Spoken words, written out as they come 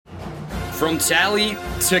From Tally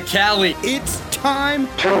to Cali, It's time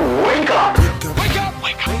to wake up. Wake up!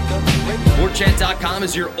 Wake up! WarChant.com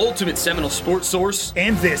is your ultimate Seminole sports source.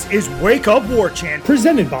 And this is Wake Up War Chant,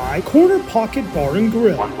 presented by Corner Pocket Bar and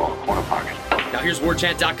Grill. One ball, corner pocket. Now here's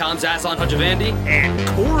WarChant.com's Aslan Hajavandi. And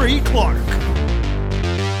Corey Clark.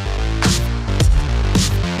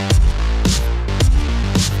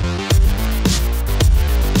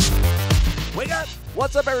 Wake up!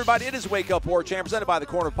 What's up, everybody? It is Wake Up War Chant, presented by the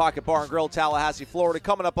Corner Pocket Bar and Grill, Tallahassee, Florida.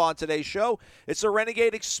 Coming up on today's show, it's the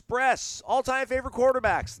Renegade Express. All-time favorite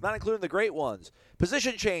quarterbacks, not including the great ones.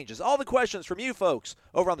 Position changes, all the questions from you folks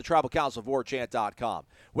over on the Tribal Council of WarChant.com.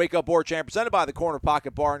 Wake Up War Chant, presented by the Corner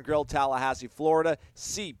Pocket Bar and Grill, Tallahassee, Florida.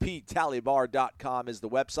 CPTallybar.com is the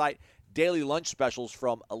website. Daily lunch specials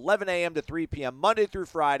from 11 a.m. to 3 p.m. Monday through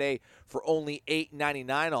Friday for only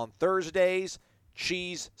 $8.99 on Thursdays.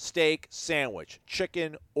 Cheese, steak, sandwich,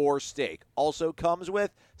 chicken, or steak. Also comes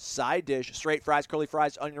with side dish, straight fries, curly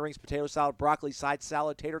fries, onion rings, potato salad, broccoli, side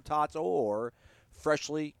salad, tater tots, or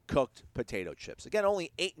freshly cooked potato chips. Again,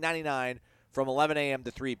 only $8.99 from 11 a.m.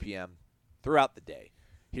 to 3 p.m. throughout the day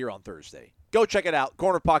here on Thursday. Go check it out.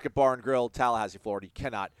 Corner Pocket Bar and Grill, Tallahassee, Florida. You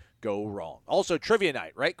cannot go wrong. Also, trivia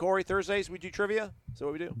night, right, Corey? Thursdays we do trivia? Is that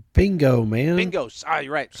what we do? Bingo, man. Bingo.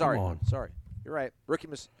 You're right. Sorry. Come on. Sorry. You're right. Rookie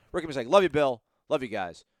mistake. Love you, Bill. Love you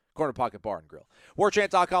guys. Corner Pocket Bar and Grill.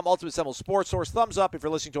 WarChant.com, Ultimate Seminole Sports Source. Thumbs up if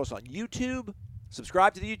you're listening to us on YouTube.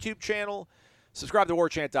 Subscribe to the YouTube channel. Subscribe to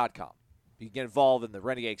WarChant.com. You can get involved in the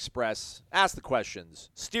Renegade Express. Ask the questions.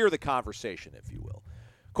 Steer the conversation, if you will.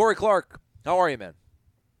 Corey Clark, how are you, man?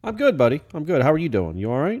 I'm good, buddy. I'm good. How are you doing?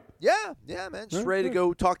 You all right? Yeah, man. Just ready to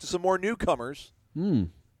go talk to some more newcomers.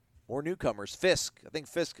 More newcomers. Fisk. I think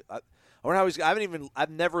Fisk. I wonder how he's. I've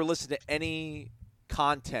never listened to any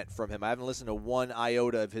content from him. I haven't listened to one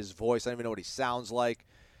iota of his voice. I don't even know what he sounds like.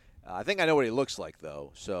 I think I know what he looks like,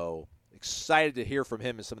 though. So excited to hear from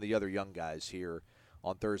him and some of the other young guys here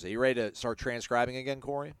on Thursday. You ready to start transcribing again,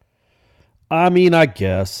 Corey? I mean, I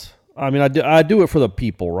guess. I do it for the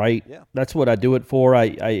people, right? Yeah. That's what I do it for. I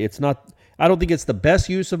don't think it's the best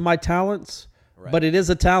use of my talents, Right. but it is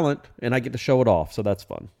a talent, and I get to show it off, so that's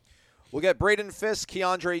fun. We'll get Braden Fisk,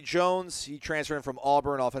 Keandre Jones. He transferred in from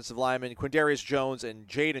Auburn, offensive lineman. Quindarius Jones and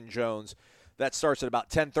Jaden Jones. That starts at about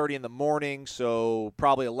 10:30 in the morning, so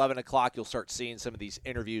probably 11 o'clock you'll start seeing some of these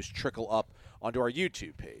interviews trickle up onto our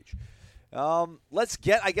YouTube page. Let's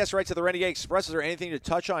get, I guess, right to the Renegade Express. Is there anything to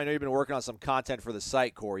touch on? I know you've been working on some content for the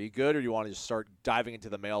site, Corey. You good, or do you want to just start diving into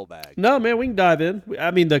the mailbag? No, man, we can dive in.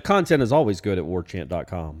 I mean, the content is always good at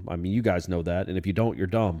warchant.com. I mean, you guys know that, and if you don't, you're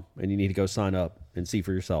dumb, and you need to go sign up and see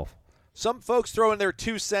for yourself. Some folks throw in their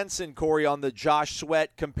 2 cents in, Corey, on the Josh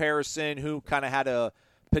Sweat comparison, who kind of had a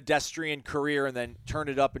pedestrian career and then turned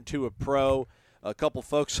it up into a pro. A couple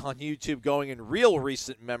folks on YouTube going in real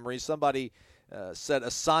recent memory. Somebody said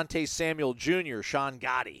Asante Samuel Jr., Sean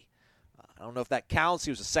Gotti. I don't know if that counts.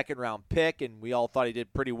 He was a second-round pick, and we all thought he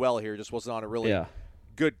did pretty well here. Just wasn't on a really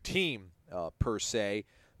good team, per se.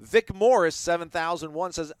 Vic Morris,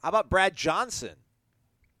 7001, says, how about Brad Johnson?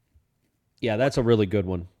 Yeah, that's a really good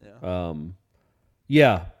one.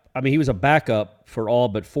 Yeah. I mean, he was a backup for all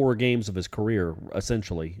but 4 games of his career,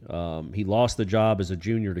 essentially. He lost the job as a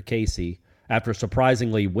junior to Casey after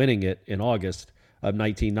surprisingly winning it in August of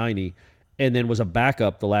 1990, and then was a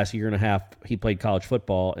backup the last year and a half he played college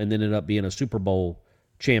football, and then ended up being a Super Bowl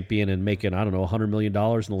champion and making, I don't know, $100 million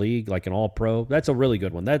in the league, like an all-pro. That's a really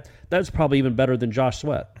good one. That's probably even better than Josh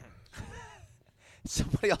Sweat.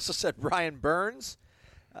 Somebody also said Brian Burns.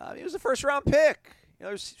 He was a first-round pick.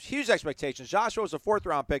 There's huge expectations. Joshua was a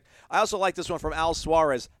 4th-round pick. I also like this one from Al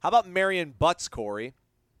Suarez. How about Marion Butts, Corey?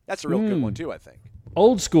 That's a real good one, too, I think.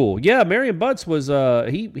 Old school. Yeah, Marion Butts was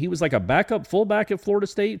he was like a backup fullback at Florida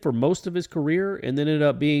State for most of his career, and then ended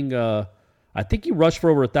up being I think he rushed for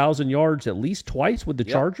over 1,000 yards at least twice with the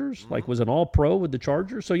Chargers, like was an all-pro with the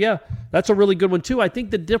Chargers. So, yeah, that's a really good one, too. I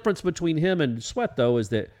think the difference between him and Sweat, though, is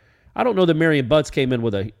that I don't know that Marion Butts came in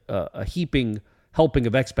with a heaping helping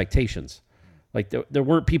of expectations. Like there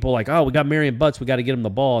weren't people like, oh, we got Marion Butts, we got to get him the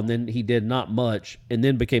ball, and then he did not much, and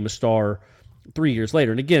then became a star 3 years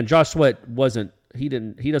later. And again, Josh Sweat he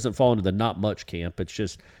doesn't fall into the not much camp. It's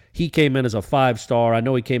just he came in as a 5-star. I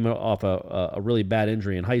know he came off a really bad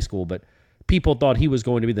injury in high school, but people thought he was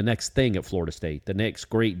going to be the next thing at Florida State, the next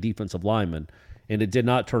great defensive lineman, and it did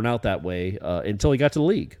not turn out that way until he got to the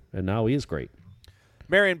league, and now he is great.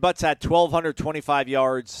 Marion Butts had 1,225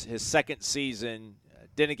 yards his second season.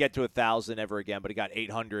 Didn't get to 1,000 ever again, but he got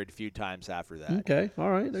 800 a few times after that. Okay,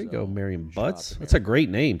 all right, there you go, Marion Butts. That's a great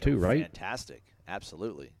name too, right? Fantastic,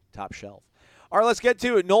 absolutely, top shelf. All right, let's get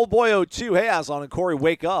to it. Noel Boy 02. Hey, Aslan and Corey,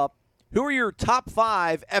 wake up. Who are your top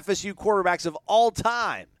 5 FSU quarterbacks of all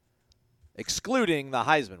time, excluding the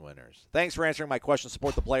Heisman winners? Thanks for answering my question.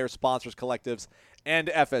 Support the players, sponsors, collectives, and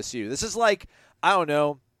FSU. This is like, I don't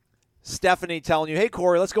know, Stephanie telling you, hey,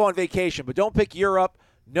 Corey, let's go on vacation, but don't pick Europe,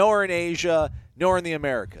 nor in Asia, nor in the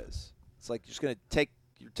Americas. It's like you're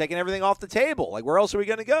taking everything off the table. Like, where else are we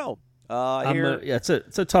going to go? It's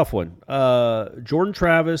a tough one. Jordan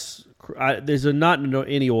Travis, there's not in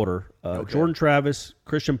any order. Okay. Jordan Travis,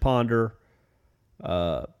 Christian Ponder,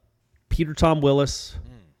 Peter Tom Willis,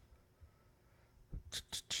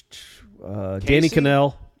 Danny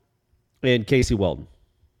Cannell, and Casey Weldon.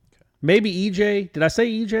 Okay. Maybe EJ. Did I say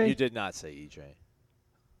EJ? You did not say EJ.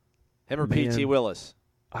 Him or P.T. Willis?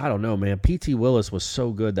 I don't know, man. P.T. Willis was so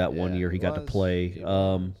good that 1 year he got to play.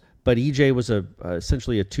 But EJ was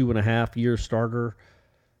essentially a 2.5-year starter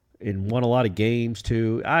and won a lot of games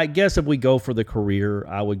too. I guess if we go for the career,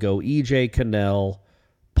 I would go EJ, Cannell,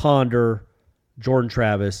 Ponder, Jordan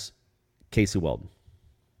Travis, Casey Weldon.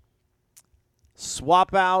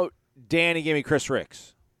 Swap out Danny, give me Chris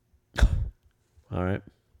Ricks. All right.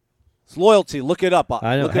 It's loyalty. Look it up.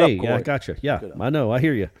 I know. Look hey, it up, yeah, I gotcha. Yeah, I know. I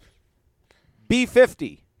hear you.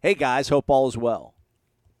 B50. Hey, guys, hope all is well.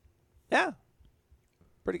 Yeah.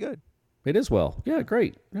 Pretty good. It is well. Yeah,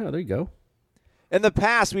 great. Yeah, there you go. In the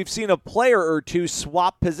past, we've seen a player or two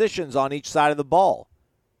swap positions on each side of the ball.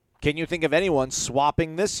 Can you think of anyone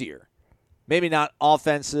swapping this year? Maybe not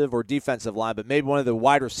offensive or defensive line, but maybe one of the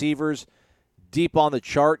wide receivers deep on the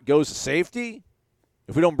chart goes to safety?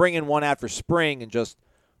 If we don't bring in one after spring and just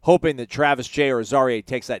hoping that Travis J. or Azarie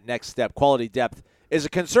takes that next step, quality depth is a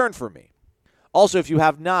concern for me. Also, if you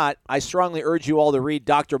have not, I strongly urge you all to read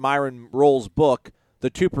Dr. Myron Roll's book,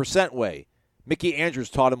 The 2% Way. Mickey Andrews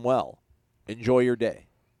taught him well. Enjoy your day.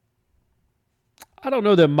 I don't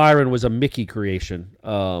know that Myron was a Mickey creation.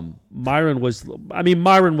 Myron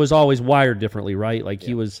was always wired differently, right? Like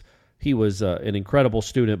he was an incredible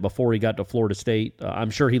student before he got to Florida State. I'm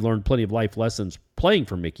sure he learned plenty of life lessons playing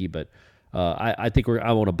for Mickey, but I think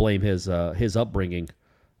I want to blame his upbringing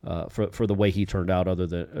for the way he turned out,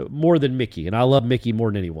 more than Mickey. And I love Mickey more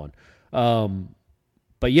than anyone.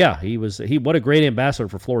 But yeah, what a great ambassador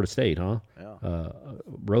for Florida State, huh? Yeah.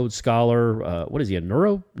 Rhodes Scholar. What is he, a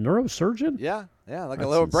neurosurgeon? Yeah, like a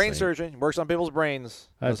little brain surgeon. He works on people's brains.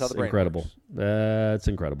 That's how the brain incredible. works. That's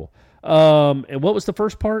incredible. And what was the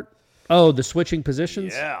first part? Oh, the switching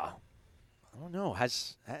positions? Yeah. I don't know.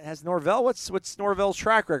 Has Norvell, what's Norvell's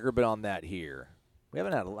track record been on that here? We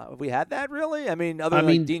haven't had a lot. Have we had that really? I mean,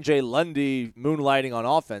 DJ Lundy moonlighting on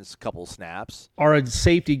offense, a couple snaps. Or a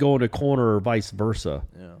safety going to corner or vice versa.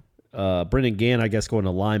 Yeah. Brendan Gann, I guess, going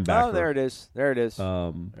to linebacker. Oh, there it is. There it is.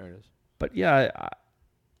 But yeah,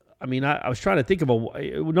 I was trying to think of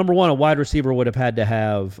number one, a wide receiver would have had to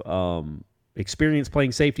have experience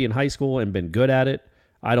playing safety in high school and been good at it.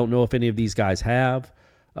 I don't know if any of these guys have.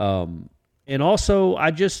 And also,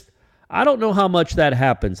 I don't know how much that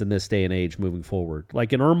happens in this day and age moving forward.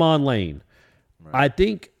 Like in Ermon Lane, right. I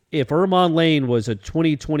think if Ermon Lane was a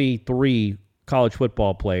 2023 college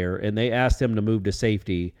football player and they asked him to move to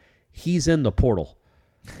safety, he's in the portal.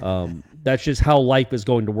 That's just how life is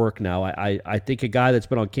going to work now. I think a guy that's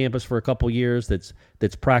been on campus for a couple years that's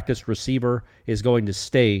practiced receiver is going to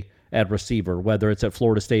stay at receiver, whether it's at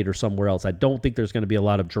Florida State or somewhere else. I don't think there's going to be a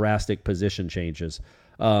lot of drastic position changes.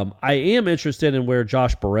 I am interested in where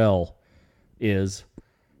Josh Burrell is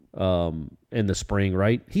in the spring,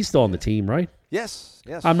 right? He's still on the team, right? Yes.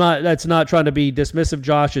 That's not trying to be dismissive,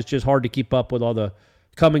 Josh. It's just hard to keep up with all the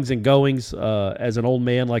comings and goings as an old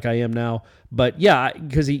man like I am now. But yeah,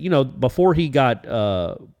 because he, before he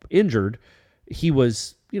got injured, he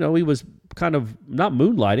was kind of not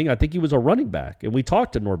moonlighting. I think he was a running back, and we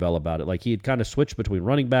talked to Norvell about it. Like he had kind of switched between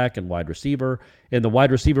running back and wide receiver, and the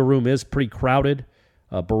wide receiver room is pretty crowded.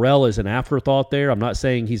 Burrell is an afterthought there. I'm not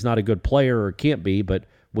saying he's not a good player or can't be, but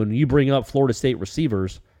when you bring up Florida State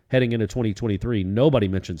receivers heading into 2023, nobody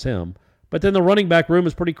mentions him. But then the running back room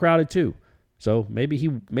is pretty crowded too. So maybe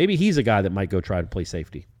he's a guy that might go try to play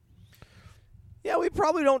safety. Yeah, we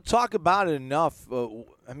probably don't talk about it enough.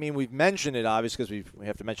 We've mentioned it, obviously, because we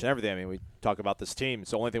have to mention everything. We talk about this team.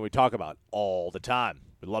 It's the only thing we talk about all the time.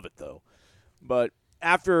 We love it, though. But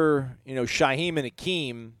after, Shyheim and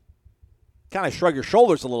Akeem, kind of shrug your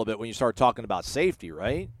shoulders a little bit when you start talking about safety,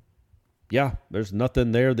 right? Yeah, there's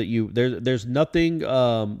nothing there there's nothing,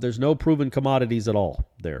 there's no proven commodities at all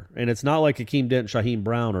there. And it's not like Akeem Dent, Shyheim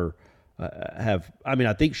Brown I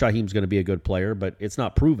think Shyheim's going to be a good player, but it's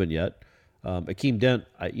not proven yet. Akeem Dent,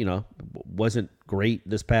 wasn't great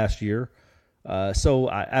this past year.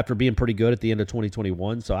 After being pretty good at the end of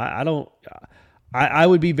 2021. So I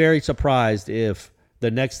would be very surprised if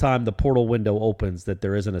the next time the portal window opens that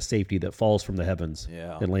there isn't a safety that falls from the heavens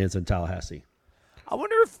Yeah. and lands in Tallahassee. I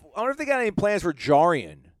wonder if they got any plans for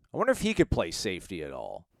Jarian. I wonder if he could play safety at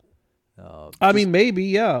all. I mean, maybe,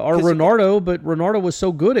 yeah. Or 'cause Renardo, but Renardo was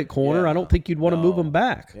so good at corner, Yeah. I don't think you'd want to move him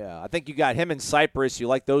back. Yeah, I think you got him and Cypress. You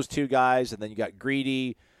like those two guys, and then you got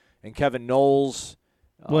Greedy and Kevin Knowles.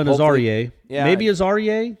 Well, and hopefully- Azarie. Yeah. Maybe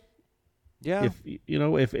Azarie. Yeah.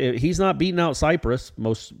 If he's not beating out Cypress,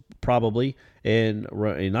 most probably, and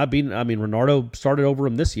not beating, I mean, Renardo started over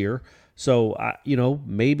him this year, so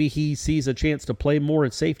maybe he sees a chance to play more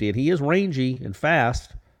at safety, and he is rangy and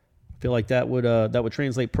fast. I feel like that would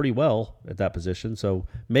translate pretty well at that position. So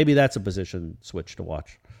maybe that's a position switch to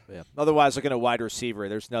watch. Yeah. Otherwise, looking at wide receiver,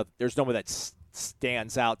 there's no one that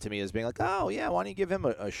stands out to me as being like, oh yeah, why don't you give him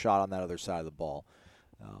a shot on that other side of the ball?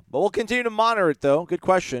 But we'll continue to monitor it, though. Good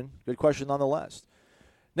question. Good question nonetheless.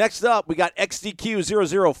 Next up, we got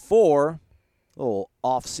XDQ004. A little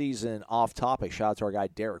off-season, off-topic. Shout out to our guy,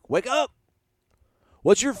 Derek. Wake up!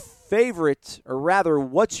 What's your favorite, or rather,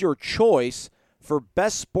 what's your choice for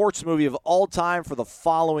best sports movie of all time for the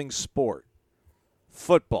following sport?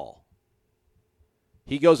 Football.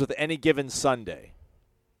 He goes with Any Given Sunday.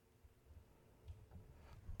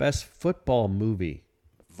 Best football movie.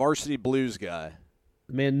 Varsity Blues guy.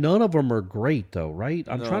 Man, none of them are great, though, right?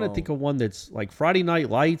 I'm trying to No. think of one that's like Friday Night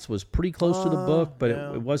Lights was pretty close to the book, but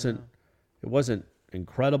it wasn't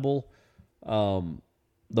incredible.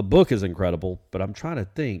 The book is incredible, but I'm trying to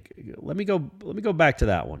think. Let me go back to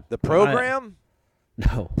that one. The Program?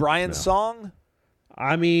 No. Brian's Song?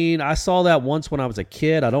 I mean, I saw that once when I was a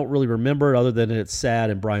kid. I don't really remember it other than it's sad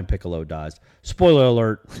and Brian Piccolo dies. Spoiler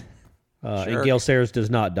alert. And Gail Sayers does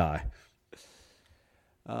not die.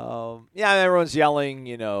 Yeah, everyone's yelling,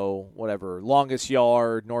 whatever, longest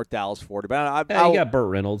yard, North Dallas, Florida. But You got Burt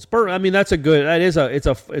Reynolds. I mean, that's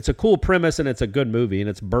it's a cool premise and it's a good movie and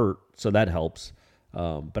it's Burt, so that helps.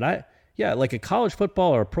 But like a college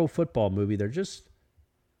football or a pro football movie, they're just,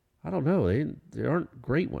 I don't know, they aren't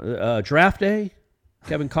great ones. Draft Day,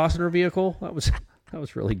 Kevin Costner vehicle, that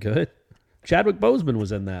was really good. Chadwick Boseman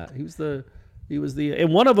was in that. He was the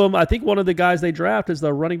and one of them, I think one of the guys they draft is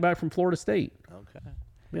the running back from Florida State. Okay.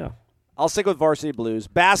 Yeah. I'll stick with Varsity Blues.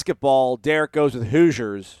 Basketball, Derek goes with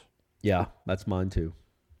Hoosiers. Yeah, that's mine too.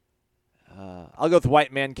 I'll go with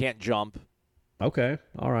White Man Can't Jump. Okay.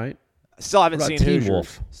 All right. Still haven't What seen about Teen Hoosiers.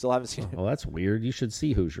 Wolf? Still haven't seen Oh, that's weird. You should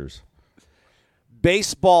see Hoosiers.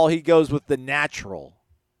 Baseball, he goes with The Natural.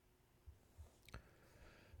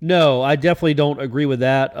 No, I definitely don't agree with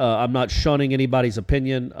that. I'm not shunning anybody's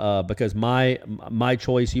opinion because my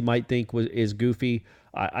choice, you might think, is goofy.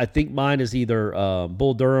 I think mine is either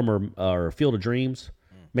Bull Durham or Field of Dreams.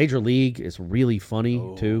 Major League is really funny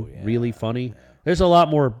too, really funny. Yeah. There's a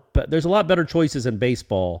lot better choices in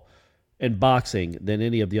baseball and boxing than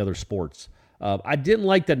any of the other sports. I didn't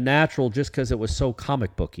like The Natural just because it was so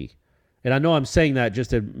comic booky, and I know I'm saying that just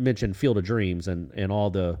to mention Field of Dreams and all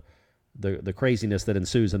the craziness that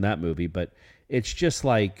ensues in that movie, but it's just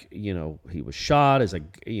like, he was shot as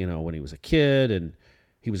when he was a kid and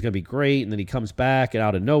he was going to be great, and then he comes back and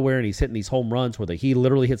out of nowhere and he's hitting these home runs where he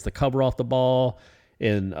literally hits the cover off the ball,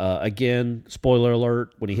 and again, spoiler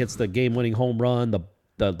alert, when he hits the game-winning home run,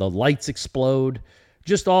 the lights explode,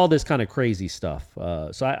 just all this kind of crazy stuff.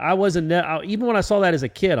 So I wasn't, even when I saw that as a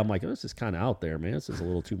kid, I'm like, this is kind of out there, man. This is a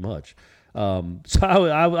little too much. So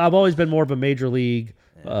I've always been more of a Major League,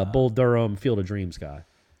 Bull Durham, Field of Dreams guy.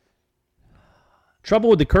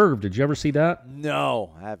 Trouble with the Curve. Did you ever see that?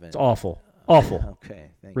 No, I haven't. It's awful. Awful. Okay.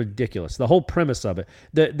 Thank Ridiculous. The whole premise of it.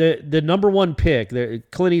 The number one pick,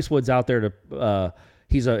 Clint Eastwood's out there to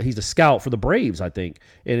he's a scout for the Braves, I think.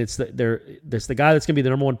 And it's the guy that's going to be the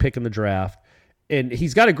number one pick in the draft. And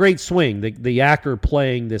he's got a great swing, the actor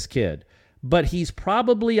playing this kid. But he's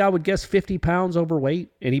probably, I would guess, 50 pounds overweight.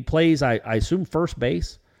 And he plays, I assume, first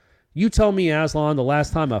base. You tell me, Aslan, the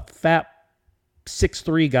last time a fat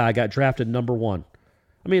 6'3" guy got drafted number one.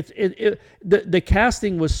 I mean, the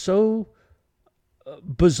casting was so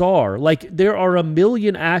bizarre. Like, there are a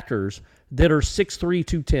million actors that are 6'3",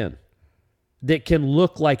 210 that can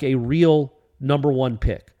look like a real number one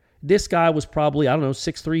pick. This guy was probably,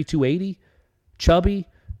 6'3", 280, chubby,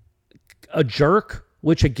 a jerk,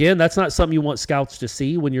 which again, that's not something you want scouts to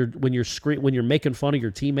see when you're making fun of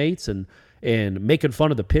your teammates and making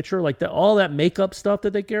fun of the pitcher, like all that makeup stuff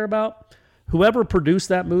that they care about. Whoever produced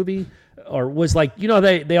that movie or was like,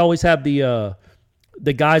 they always have the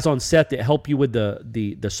guys on set that help you with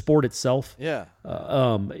the sport itself. Yeah.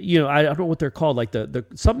 I don't know what they're called, like the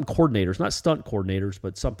something coordinators, not stunt coordinators,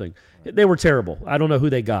 but something. They were terrible. I don't know who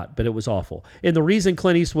they got, but it was awful. And the reason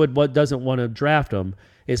Clint Eastwood doesn't want to draft him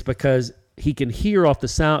is because he can hear off the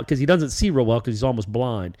sound because he doesn't see real well because he's almost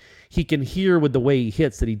blind. He can hear with the way he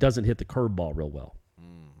hits that he doesn't hit the curveball real well.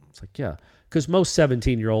 It's like, yeah, because most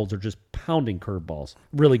 17-year-olds are just pounding curveballs,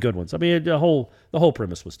 really good ones. I mean, the whole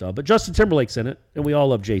premise was dumb. But Justin Timberlake's in it, and we all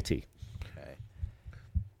love JT.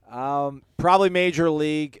 Okay. Probably Major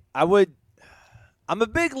League. I'm a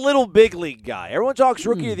big league guy. Everyone talks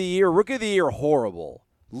Rookie of the Year. Rookie of the Year, horrible.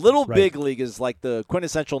 Big League is like the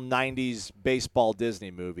quintessential 90s baseball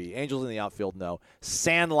Disney movie. Angels in the Outfield, no.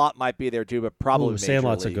 Sandlot might be there too, but probably Major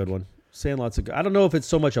Sandlot's League. A good one. I don't know if it's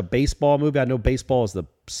so much a baseball movie. I know baseball is the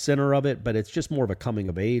center of it, but it's just more of a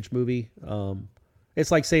coming-of-age movie.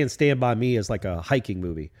 It's like saying Stand By Me is like a hiking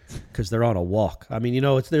movie because they're on a walk. I mean,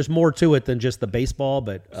 there's more to it than just the baseball,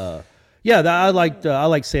 but I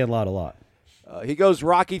like Sandlot a lot. He goes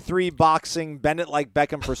Rocky III boxing, Bend It Like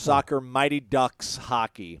Beckham for soccer, Mighty Ducks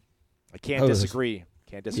hockey. I can't disagree.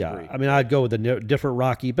 Yeah, I mean, I'd go with a different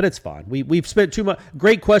Rocky, but it's fine. We've spent too much.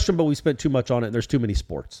 Great question, but we spent too much on it, and there's too many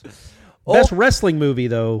sports. Best wrestling movie,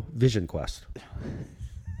 though, Vision Quest.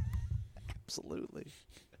 Absolutely.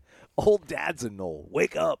 Old Dad's a Knoll.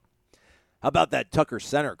 Wake up. How about that Tucker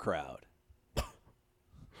Center crowd?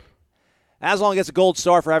 Aslan gets a gold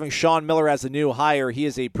star for having Sean Miller as the new hire. He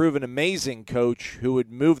is a proven amazing coach who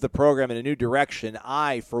would move the program in a new direction.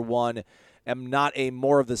 I, for one, am not a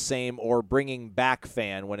more of the same or bringing back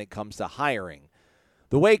fan when it comes to hiring.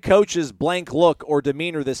 The way coaches' blank look or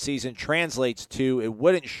demeanor this season translates to, it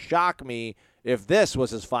wouldn't shock me if this was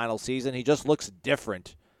his final season. He just looks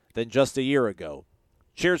different than just a year ago.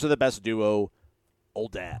 Cheers to the best duo,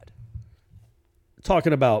 Old Dad.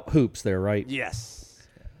 Talking about hoops there, right? Yes.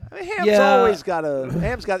 I mean, Ham's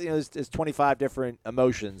got his 25 different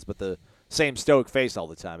emotions, but the same stoic face all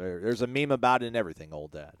the time. There's a meme about it and everything,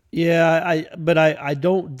 Old Dad. Yeah, but I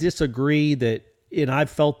don't disagree that, and I've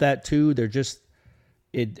felt that too. They're just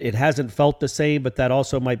it hasn't felt the same, but that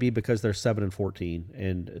also might be because they're 7-14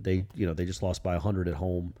 and they just lost by 100 at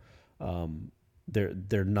home.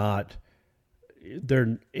 They're not.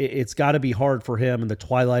 It's got to be hard for him in the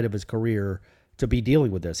twilight of his career to be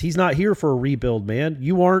dealing with this. He's not here for a rebuild, man.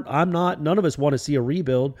 You aren't. I'm not. None of us want to see a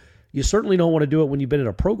rebuild. You certainly don't want to do it when you've been in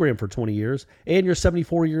a program for 20 years and you're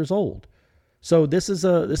 74 years old. So this is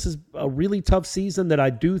a really tough season that I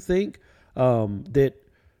do think that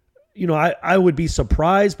I would be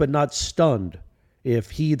surprised but not stunned if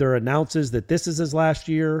he either announces that this is his last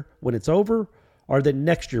year when it's over or that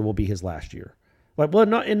next year will be his last year.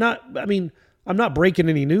 I'm not breaking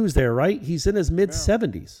any news there, right? He's in his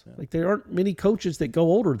mid-70s. Yeah. Like, there aren't many coaches that go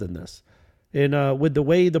older than this. And with the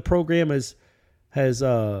way the program has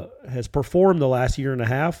performed the last year and a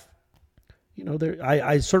half,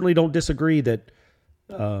 I certainly don't disagree that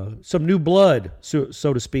some new blood, so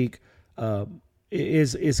to speak,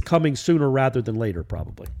 is coming sooner rather than later,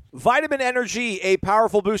 probably. Vitamin Energy, a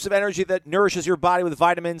powerful boost of energy that nourishes your body with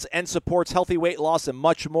vitamins and supports healthy weight loss and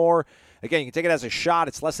much more. Again, you can take it as a shot.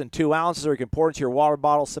 It's less than 2 ounces, or you can pour it into your water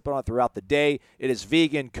bottle, sip on it throughout the day. It is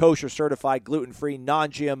vegan, kosher certified, gluten-free,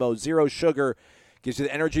 non-GMO, zero sugar. Gives you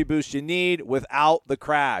the energy boost you need without the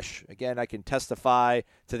crash. Again, I can testify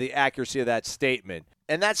to the accuracy of that statement.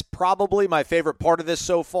 And that's probably my favorite part of this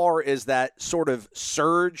so far, is that sort of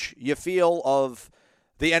surge you feel of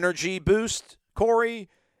the energy boost, Corey,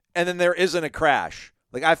 and then there isn't a crash.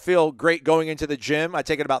 Like, I feel great going into the gym. I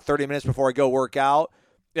take it about 30 minutes before I go work out.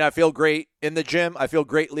 I feel great in the gym. I feel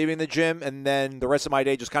great leaving the gym, and then the rest of my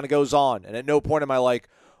day just kind of goes on. And at no point am I like,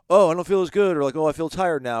 oh, I don't feel as good, or like, oh, I feel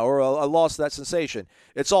tired now, or I lost that sensation.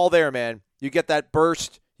 It's all there, man. You get that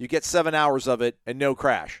burst, you get 7 hours of it, and no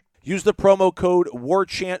crash. Use the promo code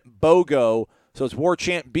WARCHANTBOGO, so it's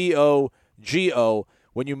WARCHANT, BOGO,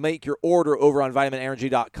 when you make your order over on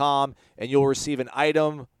vitaminenergy.com, and you'll receive an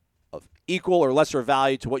item of equal or lesser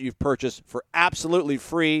value to what you've purchased for absolutely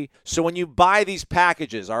free. So when you buy these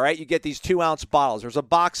packages, all right, you get these 2-ounce bottles. There's a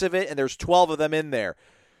box of it, and there's 12 of them in there.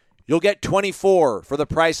 You'll get 24 for the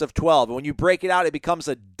price of 12. And when you break it out, it becomes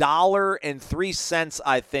 $1.03,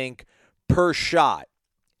 I think, per shot.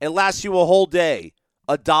 It lasts you a whole day,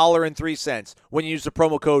 $1.03, when you use the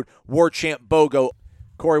promo code WARCHANTBOGO.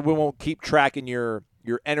 Corey, we won't keep tracking your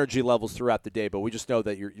energy levels throughout the day, but we just know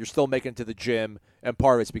that you're still making it to the gym, and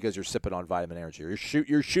part of it's because you're sipping on Vitamin Energy. Or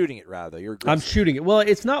you're shooting it, rather. I'm shooting it. Well,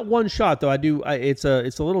 it's not one shot, though. It's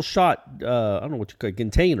a little shot, I don't know what you call it,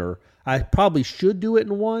 container. I probably should do it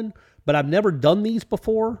in one, but I've never done these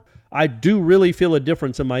before. I do really feel a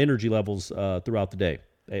difference in my energy levels throughout the day,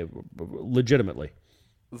 legitimately.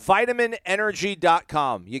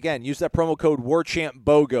 VitaminEnergy.com. Again, use that promo code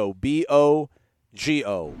WARCHANTBOGO, BOGO.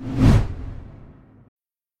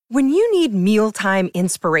 When you need mealtime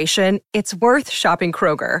inspiration, it's worth shopping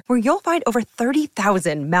Kroger, where you'll find over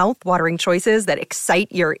 30,000 mouth-watering choices that excite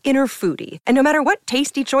your inner foodie. And no matter what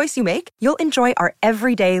tasty choice you make, you'll enjoy our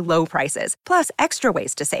everyday low prices, plus extra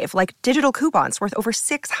ways to save, like digital coupons worth over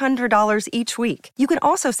 $600 each week. You can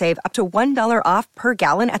also save up to $1 off per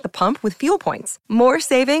gallon at the pump with fuel points. More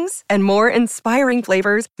savings and more inspiring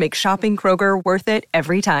flavors make shopping Kroger worth it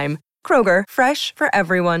every time. Kroger, fresh for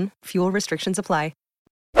everyone. Fuel restrictions apply.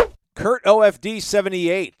 Kurt OFD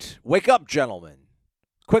 78. Wake up, gentlemen.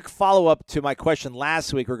 Quick follow-up to my question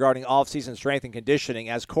last week regarding off-season strength and conditioning.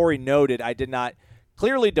 As Corey noted, I did not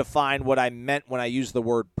clearly define what I meant when I used the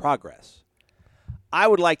word progress. I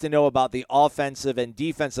would like to know about the offensive and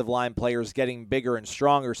defensive line players getting bigger and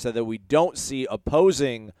stronger so that we don't see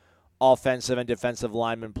opposing offensive and defensive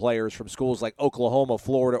lineman players from schools like Oklahoma,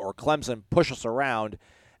 Florida, or Clemson push us around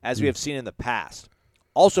as we have seen in the past.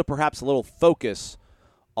 Also, perhaps a little focus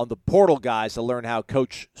on the portal guys to learn how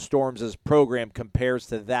Coach Storms' program compares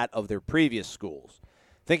to that of their previous schools.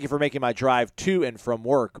 Thank you for making my drive to and from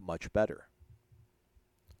work much better.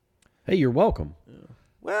 Hey, you're welcome.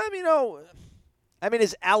 Well,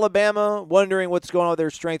 is Alabama wondering what's going on with their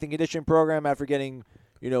strength and conditioning program after getting,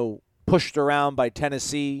 pushed around by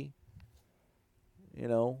Tennessee?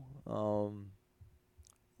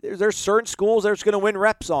 There's certain schools that's going to win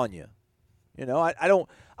reps on you. I don't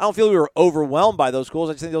feel we were overwhelmed by those schools.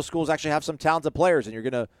 I just think those schools actually have some talented players, and you're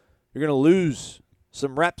gonna lose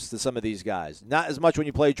some reps to some of these guys. Not as much when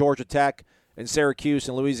you play Georgia Tech and Syracuse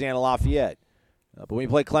and Louisiana Lafayette, but when you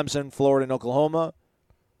play Clemson, Florida, and Oklahoma,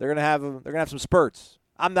 they're gonna have some spurts.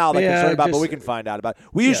 I'm not that concerned about, but we can find out about it.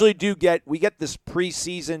 We usually get this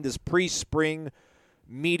preseason, this pre-spring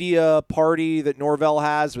media party that Norvell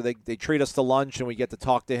has where they treat us to lunch and we get to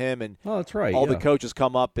talk to him, and that's right. All the coaches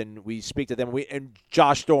come up and we speak to them. And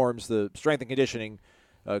Josh Storms, the strength and conditioning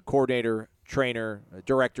coordinator, trainer,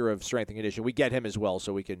 director of strength and conditioning, we get him as well,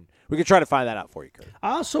 so we can try to find that out for you, Kurt.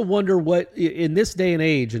 I also wonder what in this day and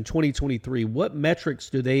age in 2023, what metrics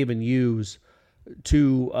do they even use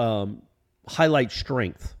to highlight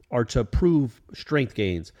strength or to prove strength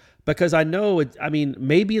gains? Because I know,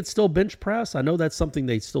 maybe it's still bench press. I know that's something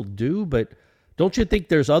they still do, but don't you think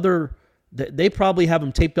there's they probably have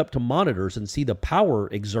them taped up to monitors and see the power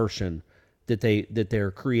exertion that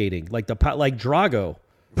they're creating, like Drago,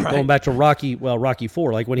 right. Going back to Rocky IV,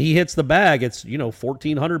 like when he hits the bag, it's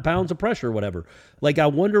 1,400 pounds of pressure or whatever. Like I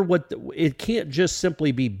wonder it can't just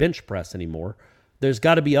simply be bench press anymore. There's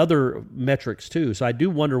got to be other metrics too. So I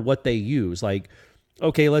do wonder what they use. Like,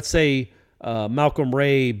 okay, let's say Malcolm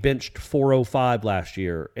Ray benched 405 last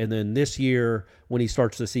year, and then this year when he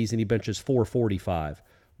starts the season, he benches 445.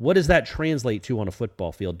 What does that translate to on a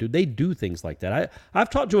football field? Do they do things like that? I've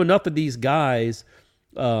talked to enough of these guys,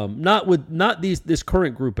 not this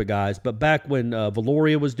current group of guys, but back when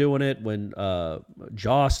Valoria was doing it, when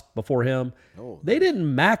Jost before him, they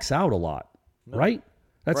didn't max out a lot, right?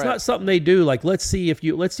 That's not something they do. Like, let's see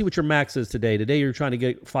what your max is today. Today you're trying to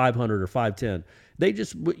get 500 or 510. They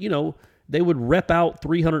just, they would rep out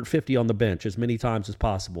 350 on the bench as many times as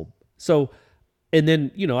possible. So, and then,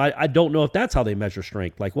 I don't know if that's how they measure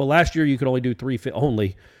strength. Like, well, last year you could only do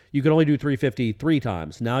 350 3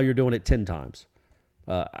 times. Now you're doing it 10 times.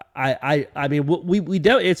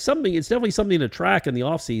 It's definitely something to track in the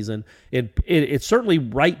off season. It's certainly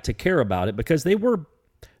right to care about it because a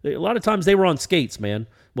lot of times they were on skates, man.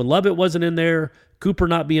 When Lovett wasn't in there, Cooper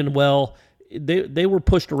not being well, they were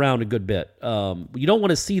pushed around a good bit. You don't want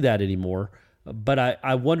to see that anymore, but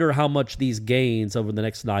I wonder how much these gains over the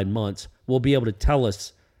next 9 months will be able to tell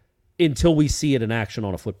us until we see it in action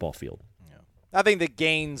on a football field. Yeah. I think the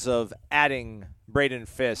gains of adding Braden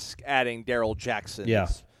Fisk, adding Darrell Jackson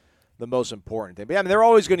is the most important thing. But they're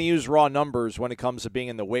always going to use raw numbers when it comes to being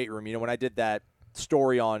in the weight room. When I did that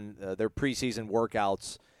story on their preseason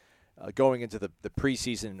workouts, going into the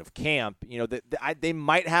preseason of camp, they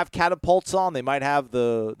might have catapults on. They might have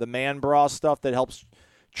the man bra stuff that helps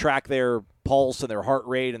track their pulse and their heart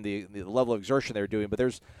rate and the level of exertion they're doing. But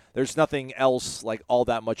there's nothing else like all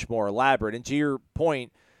that much more elaborate. And to your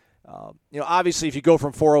point, obviously if you go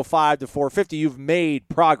from 405 to 450, you've made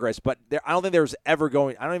progress. But I don't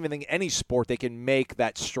even think any sport they can make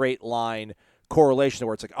that straight line correlation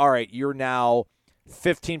where it's like, all right, you're now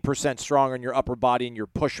 15% stronger in your upper body and your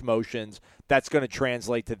push motions. That's going to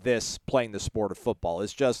translate to this playing the sport of football.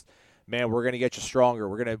 It's just, man, we're going to get you stronger.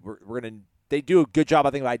 They do a good job,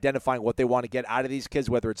 I think, of identifying what they want to get out of these kids,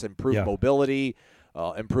 whether it's improved mobility,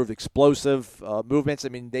 improved explosive movements.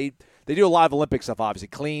 They do a lot of Olympic stuff, obviously.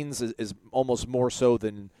 Cleans is almost more so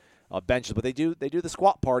than benches, but they do the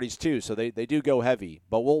squat parties too, so they do go heavy.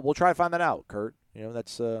 But we'll try to find that out, Kurt.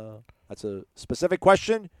 That's a specific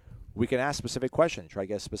question. We can ask specific questions. Try to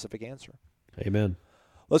get a specific answer. Amen.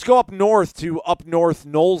 Let's go up north to Up North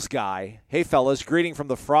Knowles guy. Hey, fellas, greeting from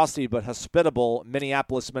the frosty but hospitable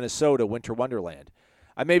Minneapolis, Minnesota winter wonderland.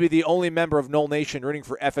 I may be the only member of Knoll Nation rooting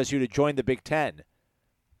for FSU to join the Big Ten,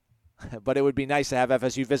 but it would be nice to have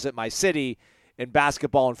FSU visit my city in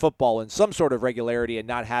basketball and football in some sort of regularity and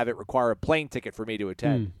not have it require a plane ticket for me to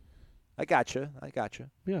attend. I got you.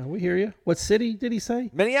 Yeah, we hear you. What city did he say?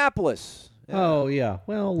 Minneapolis. Yeah. Oh, yeah.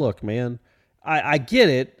 Well, look, man, I get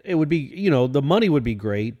it. It would be, the money would be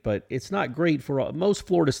great, but it's not great for most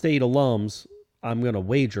Florida State alums. I'm going to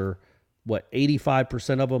wager,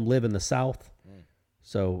 85% of them live in the South.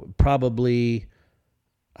 So probably,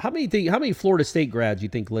 how many Florida State grads you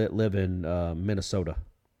think live in Minnesota?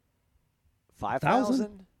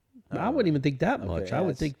 5,000? I wouldn't even think that much. Yeah, I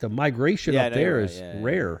would think the migration up there is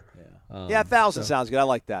rare. Yeah, 1,000 sounds good. I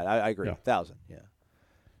like that. I agree. 1,000, yeah.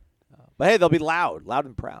 But, hey, they'll be loud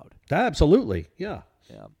and proud. Absolutely, yeah.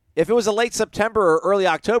 If it was a late September or early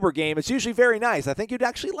October game, it's usually very nice. I think you'd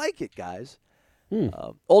actually like it, guys.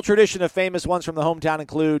 Old tradition of famous ones from the hometown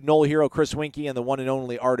include Knoll hero Chris Winkie and the one and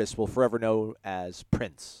only artist we'll forever know as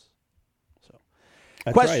Prince.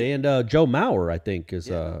 That's right. And Joe Mauer, I think,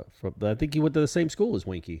 is I think he went to the same school as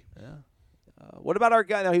Winkie. Yeah. What about our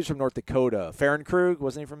guy? No, he's from North Dakota. Fahrenkrug,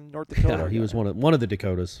 wasn't he from North Dakota? Yeah, he was one of the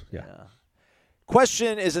Dakotas. Yeah.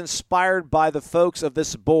 Question is inspired by the folks of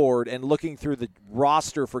this board and looking through the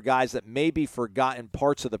roster for guys that may be forgotten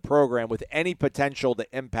parts of the program with any potential to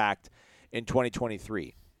impact in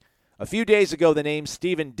 2023. A few days ago, the name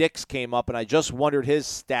Steven Dix came up, and I just wondered his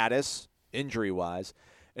status, injury-wise,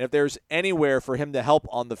 and if there's anywhere for him to help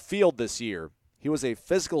on the field this year. He was a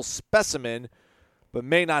physical specimen, but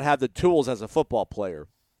may not have the tools as a football player.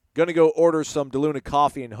 Going to go order some DeLuna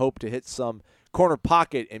coffee and hope to hit some corner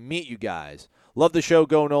pocket and meet you guys. Love the show,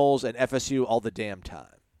 Go Knowles, and FSU all the damn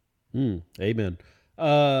time. Amen.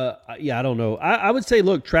 I don't know. I would say,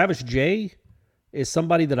 look, Travis Jay is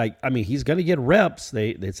somebody that I mean, he's going to get reps.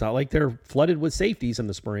 It's not like they're flooded with safeties in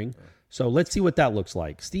the spring. So let's see what that looks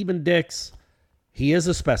like. Steven Dix, he is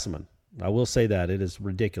a specimen. I will say that. It is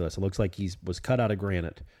ridiculous. It looks like he was cut out of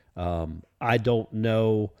granite. I don't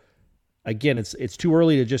know. Again, it's too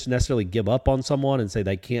early to just necessarily give up on someone and say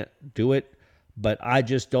they can't do it. But I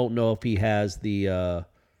just don't know if he has the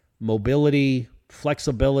mobility,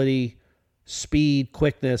 flexibility, speed,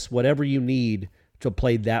 quickness, whatever you need to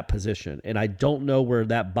play that position. And I don't know where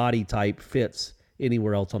that body type fits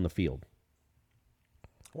anywhere else on the field.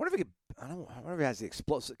 I wonder if he has the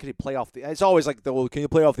explosive. Could he play off the? It's always like, can you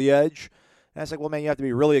play off the edge? And it's like, well, man, you have to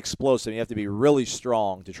be really explosive. You have to be really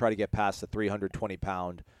strong to try to get past the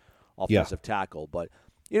 320-pound offensive tackle. But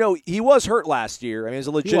he was hurt last year. I mean, it was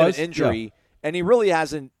a legitimate injury, and he really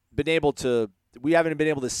hasn't been able to. We haven't been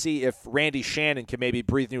able to see if Randy Shannon can maybe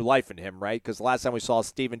breathe new life in him, right? Because the last time we saw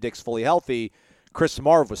Steven Dix fully healthy, Chris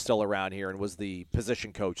Marv was still around here and was the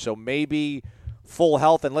position coach. So maybe full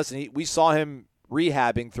health. And listen, we saw him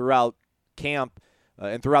rehabbing throughout camp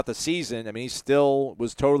and throughout the season. I mean, he still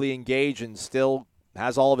was totally engaged and still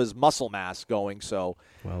has all of his muscle mass going. So,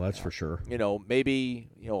 well, that's for sure. Maybe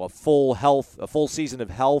a full season of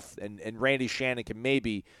health, and Randy Shannon can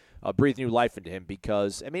maybe breathe new life into him,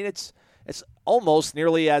 because I mean it's almost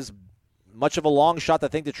nearly as much of a long shot to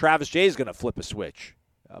think that Travis Jay is going to flip a switch,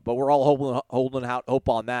 but we're all holding out hope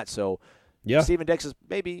on that. So, Steven Dix is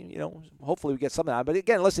maybe hopefully we get something out. But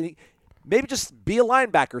again, listen. Maybe just be a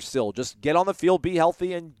linebacker still. Just get on the field, be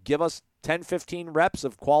healthy, and give us 10, 15 reps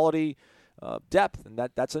of quality depth, and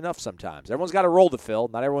that's enough sometimes. Everyone's got a role to fill.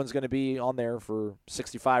 Not everyone's going to be on there for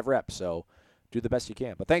 65 reps, so do the best you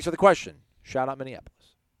can. But thanks for the question. Shout out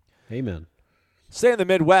Minneapolis. Amen. Stay in the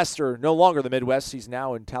Midwest, or no longer the Midwest. He's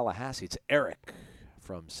now in Tallahassee. It's Eric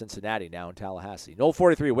from Cincinnati, now in Tallahassee. Knoll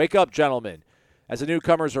 43, wake up, gentlemen. As the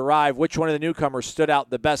newcomers arrive, which one of the newcomers stood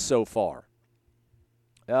out the best so far?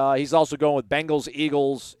 He's also going with Bengals,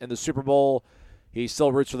 Eagles in the Super Bowl. He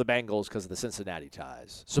still roots for the Bengals because of the Cincinnati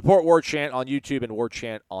ties. Support War Chant on YouTube and War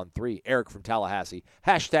Chant on 3. Eric from Tallahassee.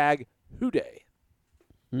 Hashtag Houday.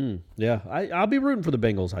 Yeah, I'll be rooting for the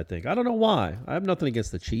Bengals, I think. I don't know why. I have nothing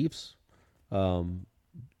against the Chiefs. Joe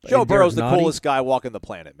Burrow's the coolest guy walking the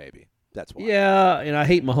planet, maybe. That's why. Yeah, and I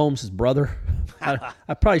hate Mahomes' brother.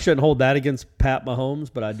 I probably shouldn't hold that against Pat Mahomes,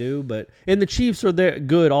 but I do. And the Chiefs are there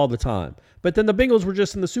good all the time. But then the Bengals were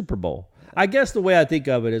just in the Super Bowl. I guess the way I think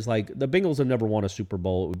of it is like the Bengals have never won a Super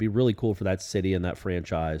Bowl. It would be really cool for that city and that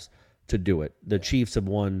franchise to do it. The Chiefs have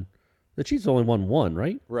won. The Chiefs only won one,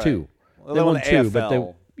 right? 2. Well, they won 2,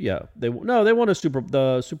 but they won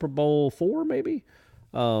the Super Bowl 4 maybe.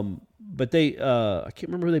 But they, I can't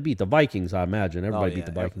remember who they beat. The Vikings, I imagine. Everybody beat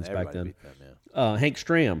the Vikings back then. Beat them, yeah. Hank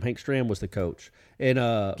Stram was the coach. And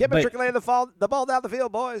keep matriculating the ball down the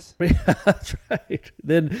field, boys. That's right.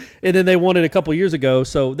 Then they won it a couple years ago,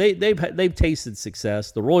 so they've tasted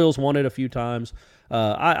success. The Royals won it a few times.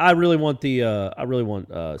 I really want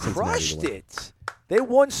Cincinnati Crushed to win. it. They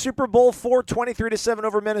won Super Bowl 4, 23-7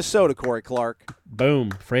 over Minnesota. Corey Clark.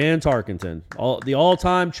 Boom, Fran Tarkenton, the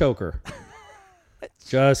all-time choker.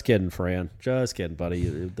 Just kidding, Fran. Just kidding, buddy.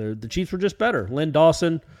 The Chiefs were just better. Len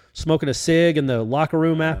Dawson smoking a cig in the locker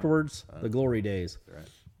room afterwards. The glory days. Right.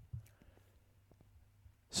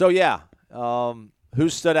 So, yeah. Who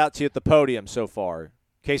stood out to you at the podium so far?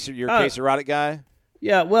 You're a Casey Roddick guy?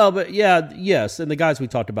 Yeah, yes. And the guys we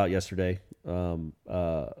talked about yesterday.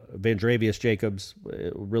 Vandrevius Jacobs,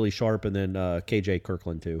 really sharp, and then KJ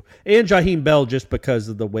Kirkland, too. And Jaheim Bell, just because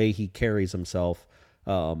of the way he carries himself.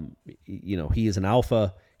 He is an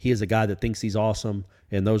alpha. He is a guy that thinks he's awesome,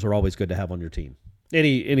 and those are always good to have on your team. And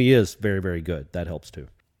he is very, very good. That helps too.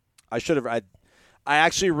 I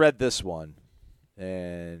actually read this one,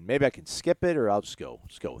 and maybe I can skip it, or I'll just go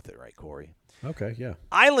with it, right, Corey? Okay, yeah.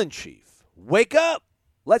 Island Chief, wake up!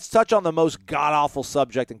 Let's touch on the most god-awful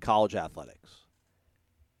subject in college athletics: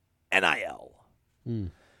 NIL.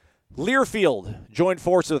 Learfield joined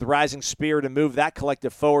forces with Rising Spear to move that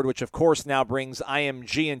collective forward, which of course now brings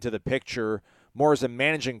IMG into the picture, more as a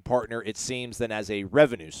managing partner, it seems, than as a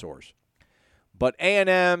revenue source. But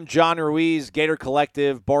A&M, John Ruiz, Gator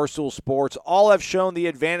Collective, Barstool Sports all have shown the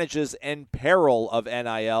advantages and peril of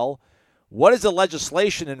NIL. What is the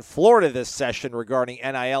legislation in Florida this session regarding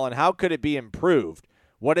NIL, and how could it be improved?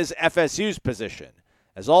 What is FSU's position?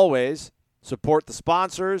 As always, support the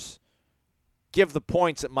sponsors, give the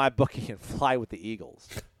points at MyBookie, and fly with the Eagles.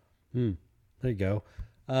 There you go.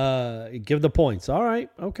 Give the points. All right.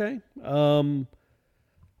 Okay.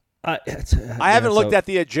 I haven't looked at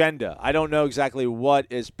the agenda. I don't know exactly what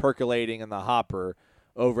is percolating in the hopper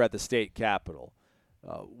over at the state capitol.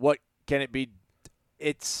 What can it be?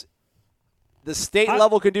 It's the state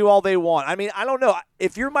level can do all they want. I mean, I don't know.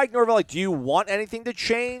 If you're Mike Norvell, do you want anything to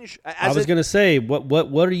change? I was going to say,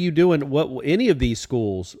 what are you doing? What any of these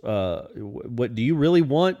schools? What do you really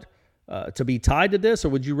want to be tied to this, or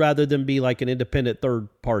would you rather them be like an independent third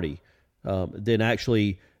party than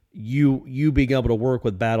actually you being able to work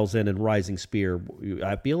with Battles End and Rising Spear?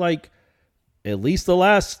 I feel like at least the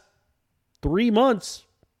last 3 months,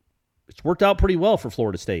 it's worked out pretty well for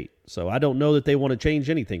Florida State. So I don't know that they want to change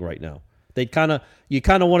anything right now. You kind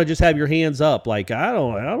of want to just have your hands up, like I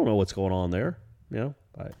don't know what's going on there.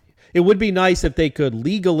 It would be nice if they could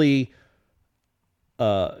legally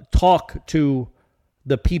talk to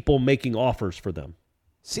the people making offers for them.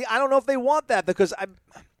 See, I don't know if they want that because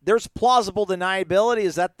there's plausible deniability.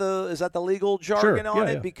 Is that the legal jargon on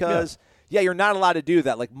it? Because you're not allowed to do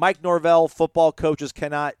that. Like Mike Norvell, football coaches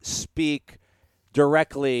cannot speak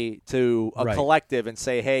directly to a collective and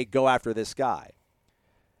say, "Hey, go after this guy."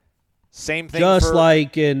 Same thing. Just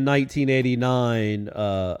like in 1989,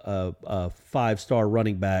 a 5-star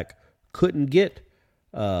running back couldn't get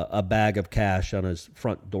a bag of cash on his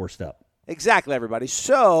front doorstep. Exactly, everybody.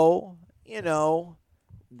 So,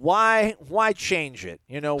 why change it?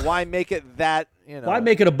 Why make it that, Why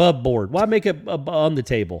make it above board? Why make it on the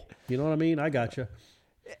table? You know what I mean? I gotcha.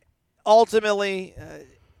 Ultimately,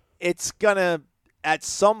 it's going to, at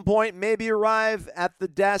some point, maybe arrive at the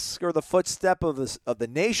desk or the footstep of the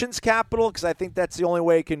nation's capital, because I think that's the only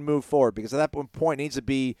way it can move forward, because at that point it needs to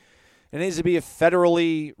be a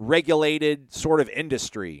federally regulated sort of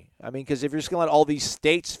industry. I mean, because if you're just going to let all these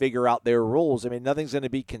states figure out their rules, I mean, nothing's going to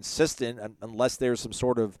be consistent unless there's some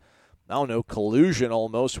sort of, I don't know, collusion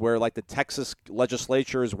almost, where like the Texas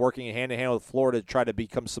legislature is working hand-in-hand with Florida to try to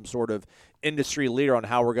become some sort of industry leader on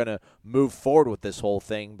how we're going to move forward with this whole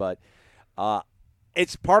thing. But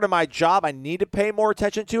it's part of my job. I need to pay more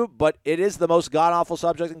attention to it, but it is the most god-awful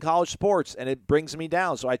subject in college sports, and it brings me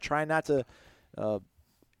down. So I try not to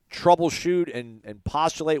troubleshoot and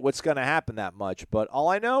postulate what's going to happen that much. But all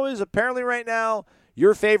I know is apparently right now,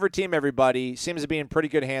 your favorite team, everybody, seems to be in pretty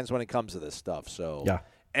good hands when it comes to this stuff. So,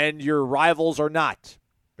 and your rivals are not,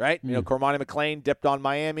 right? Cormani McClain dipped on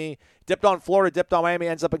Miami, dipped on Florida, dipped on Miami,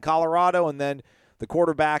 ends up in Colorado, and then the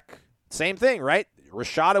quarterback, same thing, right?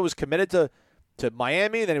 Rashada was committed to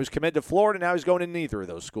Miami, then he was committed to Florida, now he's going to neither of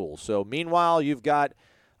those schools. So, meanwhile, you've got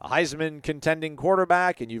a Heisman contending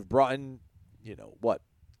quarterback, and you've brought in,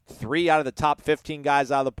 3 out of the top 15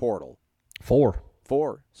 guys out of the portal. 4.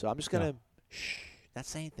 So I'm just going to not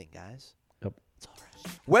say anything, guys. Yep. It's all right.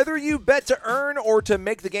 Whether you bet to earn or to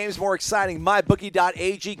make the games more exciting,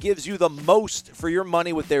 MyBookie.ag gives you the most for your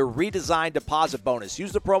money with their redesigned deposit bonus.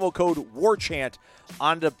 Use the promo code WARCHANT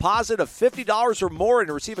on a deposit of $50 or more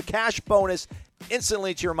and receive a cash bonus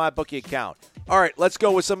instantly to your MyBookie account. All right, let's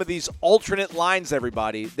go with some of these alternate lines,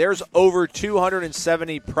 everybody. There's over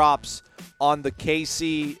 270 props on the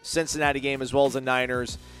KC-Cincinnati game as well as the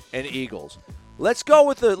Niners and Eagles. Let's go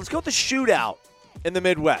with the shootout in the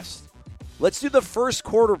Midwest. Let's do the first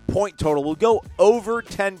quarter point total. We'll go over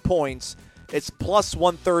 10 points. It's plus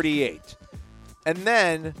 138. And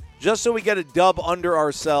then, just so we get a dub under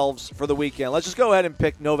ourselves for the weekend, let's just go ahead and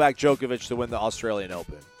pick Novak Djokovic to win the Australian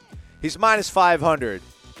Open. He's minus 500.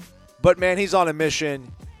 But, man, he's on a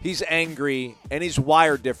mission. He's angry, and he's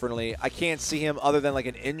wired differently. I can't see him other than like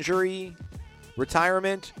an injury,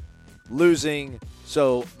 retirement, losing.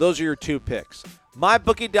 So those are your two picks.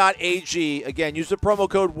 MyBookie.ag. Again, use the promo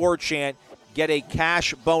code WARCHANT. Get a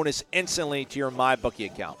cash bonus instantly to your MyBookie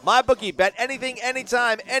account. MyBookie, bet anything,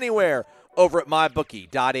 anytime, anywhere over at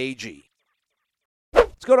MyBookie.ag.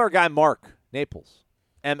 Let's go to our guy Mark Naples.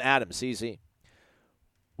 M. Adams, CZ.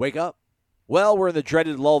 Wake up. Well, we're in the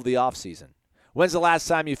dreaded lull of the offseason. When's the last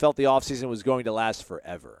time you felt the offseason was going to last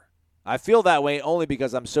forever? I feel that way only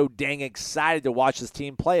because I'm so dang excited to watch this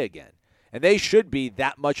team play again. And they should be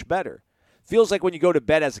that much better. Feels like when you go to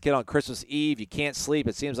bed as a kid on Christmas Eve, you can't sleep.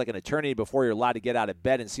 It seems like an eternity before you're allowed to get out of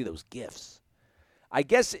bed and see those gifts. I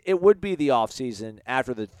guess it would be the offseason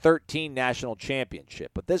after the 13 national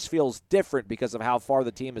championship, but this feels different because of how far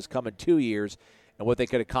the team has come in 2 years and what they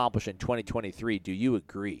could accomplish in 2023. Do you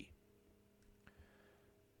agree?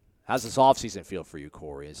 How's this offseason feel for you,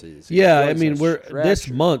 Corey? I mean,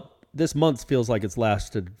 this month feels like it's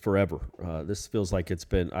lasted forever. This feels like it's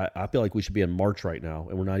been. I feel like we should be in March right now,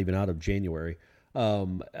 and we're not even out of January.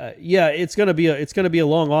 It's gonna be a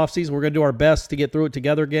long offseason. We're gonna do our best to get through it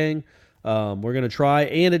together, gang. We're gonna try,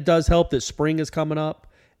 and it does help that spring is coming up,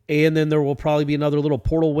 and then there will probably be another little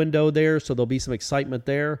portal window there, so there'll be some excitement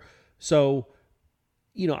there. So,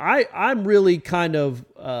 I'm really kind of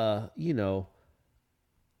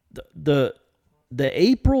the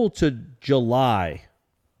April to July.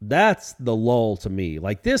 That's the lull to me.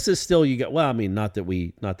 Like, this is still, not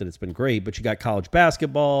that it's been great, but you got college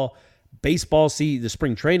basketball, baseball, the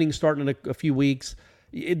spring training starting in a few weeks.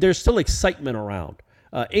 There's still excitement around.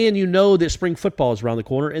 And that spring football is around the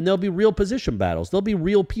corner, and there'll be real position battles. There'll be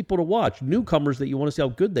real people to watch, newcomers that you want to see how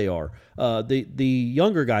good they are. The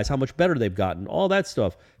younger guys, how much better they've gotten, all that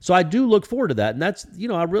stuff. So I do look forward to that. And that's,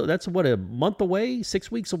 that's a month away,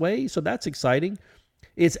 6 weeks away. So that's exciting.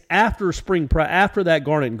 It's after after that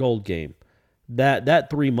Garnet and Gold game. That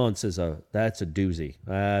 3 months that's a doozy.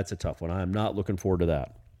 That's a tough one. I'm not looking forward to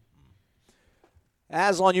that.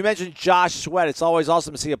 Aslan, you mentioned Josh Sweat. It's always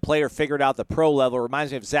awesome to see a player figured out the pro level. It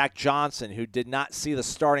reminds me of Zach Johnson, who did not see the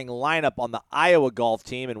starting lineup on the Iowa golf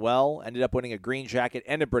team and, ended up winning a green jacket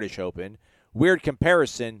and a British Open. Weird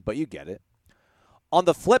comparison, but you get it. On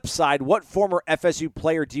the flip side, what former FSU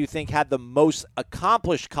player do you think had the most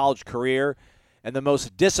accomplished college career and the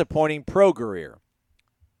most disappointing pro career?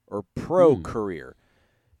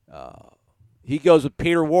 He goes with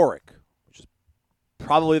Peter Warwick, which is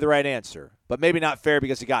probably the right answer, but maybe not fair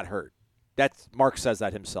because he got hurt. Mark says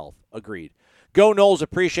that himself. Agreed. Go Noles.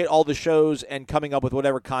 Appreciate all the shows and coming up with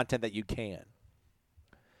whatever content that you can.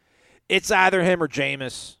 It's either him or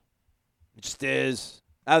Jameis. It just is.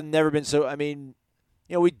 I've never been so. I mean,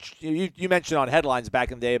 you mentioned on headlines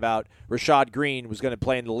back in the day about Rashad Green was going to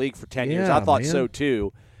play in the league for 10 years. I thought so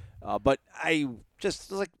too. But I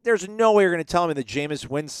just was like, there's no way you're going to tell me that Jameis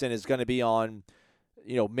Winston is going to be on,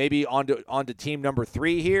 maybe onto team number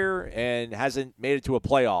 3 here and hasn't made it to a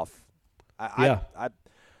playoff.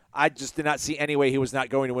 I just did not see any way he was not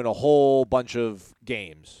going to win a whole bunch of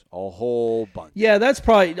games. A whole bunch. Yeah, that's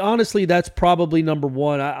probably number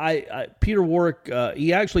one. I Peter Warwick,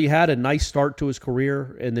 he actually had a nice start to his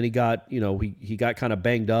career, and then he got, he got kind of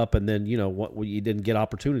banged up, and then, he didn't get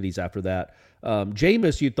opportunities after that.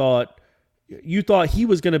 Jameis, you thought he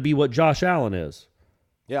was going to be what Josh Allen is.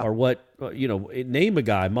 Yeah. Or what, name a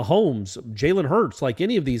guy, Mahomes, Jalen Hurts, like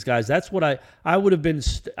any of these guys. That's what I would have been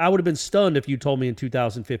stunned if you told me in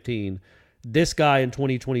 2015, this guy in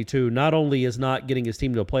 2022 not only is not getting his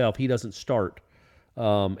team to a playoff, he doesn't start.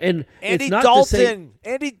 And Andy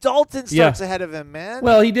Dalton starts ahead of him, man.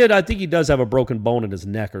 Well, he did. I think he does have a broken bone in his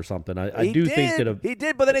neck or something. He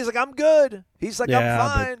did, but then he's like, I'm good. He's like, I'm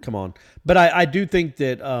fine. Come on. But I do think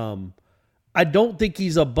that I don't think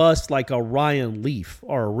he's a bust like a Ryan Leaf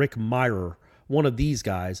or a Rick Mirer, one of these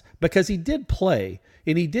guys, because he did play,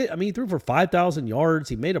 and he threw for 5,000 yards.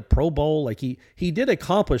 He made a Pro Bowl. Like he did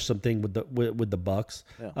accomplish something with the Bucs.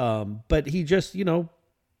 Yeah. But he just, he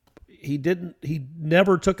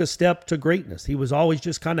never took a step to greatness. He was always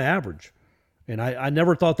just kind of average. And I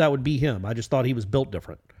never thought that would be him. I just thought he was built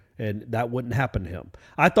different, and that wouldn't happen to him.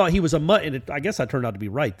 I thought he was and I guess I turned out to be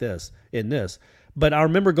right in this. But I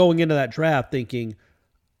remember going into that draft thinking,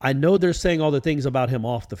 I know they're saying all the things about him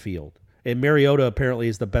off the field, and Mariota apparently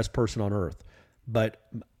is the best person on earth. But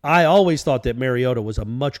I always thought that Mariota was a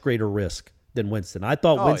much greater risk than Winston. I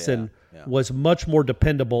thought Winston was much more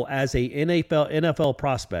dependable as a NFL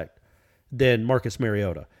prospect than Marcus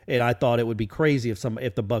Mariota. And I thought it would be crazy if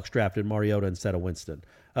the Bucs drafted Mariota instead of Winston.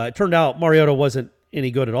 It turned out Mariota wasn't any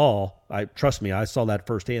good at all. Trust me, I saw that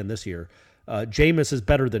firsthand this year. Jameis is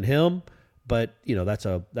better than him, but that's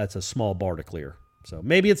a small bar to clear. So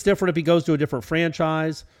maybe it's different if he goes to a different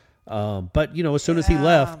franchise. But as soon as he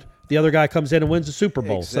left, the other guy comes in and wins the Super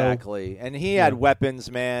Bowl. Exactly. And he had weapons,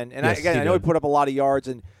 man. And yes, I know he put up a lot of yards,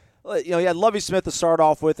 and he had Lovie Smith to start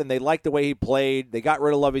off with, and they liked the way he played. They got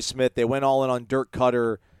rid of Lovie Smith. They went all in on Dirk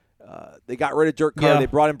Cutter. They got rid of Dirk Cutter. Yeah. They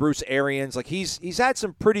brought in Bruce Arians. Like he's had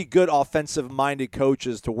some pretty good offensive-minded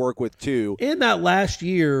coaches to work with too. In that last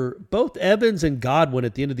year, both Evans and Godwin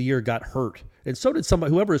at the end of the year got hurt, and so did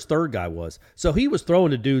whoever his third guy was. So he was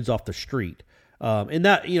throwing to dudes off the street. And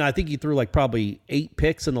that, I think he threw like probably 8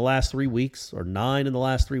 picks in the last 3 weeks or 9 in the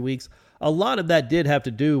last 3 weeks. A lot of that did have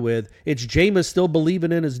to do with it's Jameis still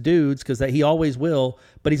believing in his dudes because he always will,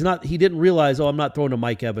 but he didn't realize, I'm not throwing to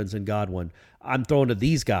Mike Evans and Godwin. I'm throwing to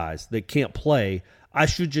these guys that can't play. I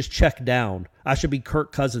should just check down. I should be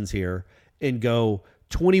Kirk Cousins here and go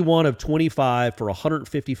 21 of 25 for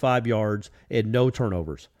 155 yards and no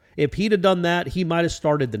turnovers. If he'd have done that, he might have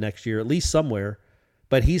started the next year, at least somewhere.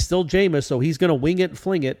 But he's still Jameis, so he's going to wing it and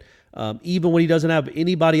fling it, even when he doesn't have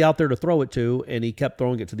anybody out there to throw it to, and he kept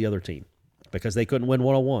throwing it to the other team because they couldn't win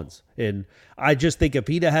one-on-ones. And I just think if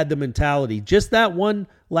he'd have had the mentality, just that one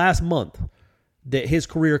last month, that his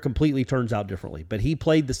career completely turns out differently. But he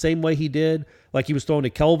played the same way he did, like he was throwing to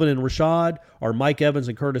Kelvin and Rashad, or Mike Evans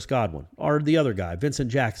and Curtis Godwin, or the other guy,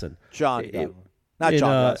 Vincent Jackson. John Godwin. Not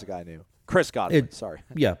John, that's the guy I knew. Chris Godwin, sorry.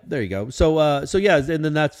 Yeah, there you go. So yeah, and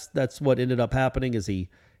then that's what ended up happening is he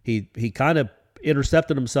kind of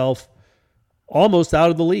intercepted himself almost out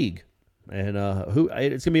of the league. And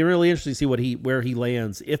it's gonna be really interesting to see where he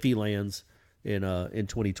lands, if he lands in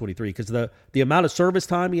 2023, because the amount of service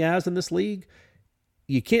time he has in this league,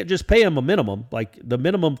 you can't just pay him a minimum. Like the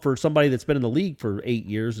minimum for somebody that's been in the league for 8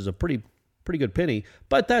 years is a pretty good penny.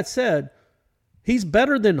 But that said, he's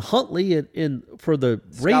better than Huntley for the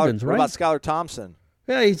Ravens, right? What about Skylar Thompson?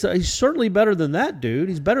 Yeah, he's certainly better than that dude.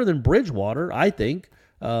 He's better than Bridgewater, I think.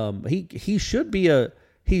 He should be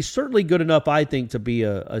he's certainly good enough, I think, to be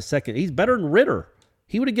a second. He's better than Ritter.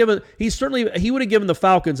 He would have given the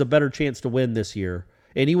Falcons a better chance to win this year,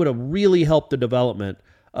 and he would have really helped the development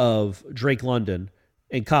of Drake London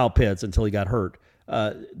and Kyle Pitts until he got hurt.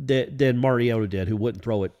 Than Mariota did, who would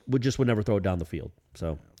never throw it down the field.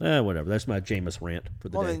 So, whatever. That's my Jameis rant for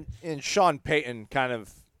the day. And Sean Payton kind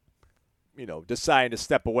of, deciding to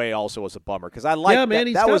step away also was a bummer because I like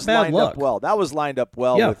that was lined up well. That was lined up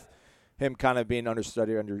well with him kind of being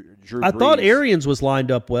understudy under Drew Brees. I thought Arians was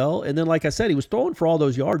lined up well, and then, like I said, he was throwing for all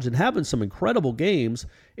those yards and having some incredible games,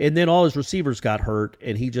 and then all his receivers got hurt,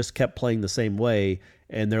 and he just kept playing the same way.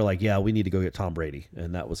 And they're like, yeah, we need to go get Tom Brady.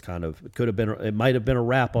 And that was it might have been a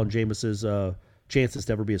wrap on Jameis's chances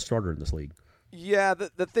to ever be a starter in this league. Yeah,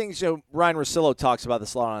 the things, Ryan Russillo talks about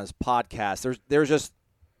this a lot on his podcast.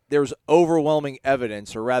 There's overwhelming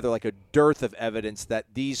evidence, or rather like a dearth of evidence, that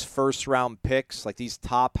these first-round picks, like these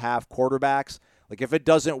top half quarterbacks, like if it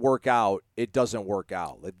doesn't work out, it doesn't work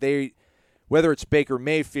out. Like whether it's Baker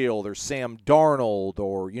Mayfield or Sam Darnold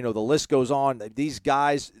or, the list goes on, these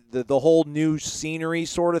guys, the whole new scenery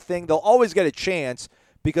sort of thing, they'll always get a chance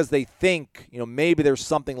because they think, maybe there's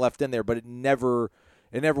something left in there, but it never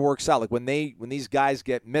works out. Like when these guys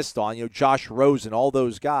get missed on, Josh Rosen, all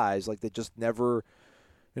those guys, like it never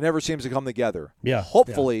seems to come together. Yeah.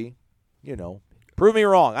 Hopefully, prove me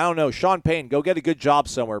wrong. I don't know. Sean Payton, go get a good job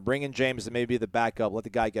somewhere. Bring in James and maybe the backup. Let the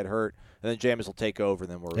guy get hurt, and then James will take over.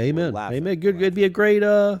 And then we're laughing. Amen. Good. It'd be a great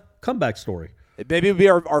comeback story. Maybe it would be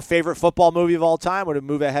our favorite football movie of all time. Would it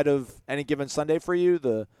move ahead of Any Given Sunday for you?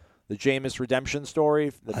 The Jameis redemption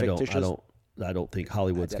story. I don't think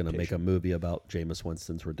Hollywood's going to make a movie about Jameis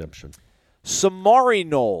Winston's redemption. Samari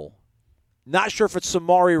Knoll. Not sure if it's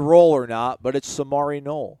Samari Roll or not, but it's Samari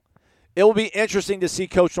Knoll. It will be interesting to see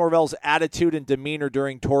Coach Norvell's attitude and demeanor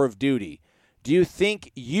during Tour of Duty. Do you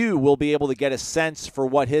think you will be able to get a sense for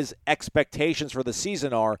what his expectations for the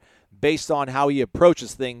season are based on how he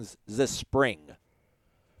approaches things this spring?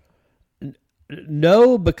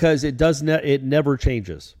 No, because it never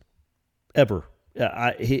changes, ever.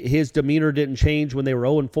 His demeanor didn't change when they were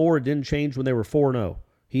 0-4. It didn't change when they were 4-0.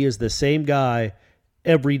 He is the same guy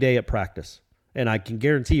every day at practice. And I can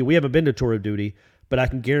guarantee you, we haven't been to tour of duty, but I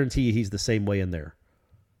can guarantee you he's the same way in there.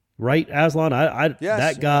 Right, Aslan? Yes,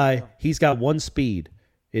 that guy, he's got one speed.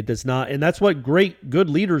 It does not, and that's what good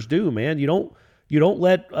leaders do, man. You don't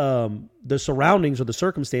let the surroundings or the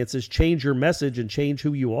circumstances change your message and change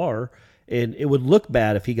who you are. And it would look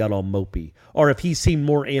bad if he got all mopey or if he seemed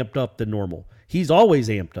more amped up than normal. He's always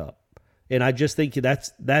amped up, and I just think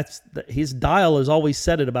that's his dial is always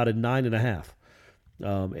set at about a 9.5.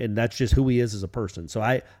 And that's just who he is as a person. So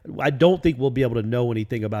I don't think we'll be able to know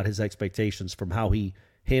anything about his expectations from how he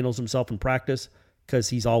handles himself in practice, because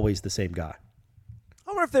he's always the same guy.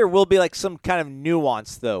 I wonder if there will be like some kind of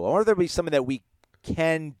nuance, though. I wonder if there'll be something that we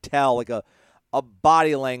can tell, like a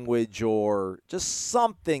body language or just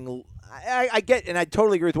something. I get, and I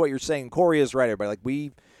totally agree with what you're saying. Corey is right, everybody.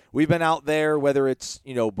 Like we've been out there, whether it's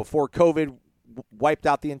before COVID wiped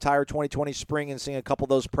out the entire 2020 spring and seeing a couple of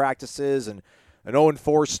those practices and an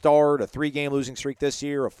 0-4 start, a 3-game losing streak this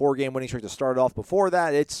year, a 4-game winning streak to start off. Before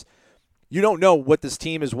that, you don't know what this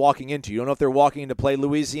team is walking into. You don't know if they're walking in to play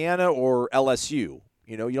Louisiana or LSU.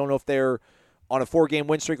 You don't know if they're on a 4-game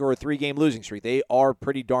win streak or a 3-game losing streak. They are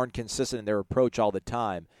pretty darn consistent in their approach all the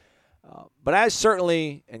time. But I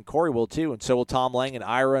certainly, and Corey will too, and so will Tom Lang and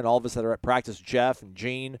Ira and all of us that are at practice, Jeff and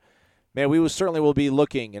Gene, man, we certainly will be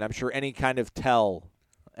looking, and I'm sure any kind of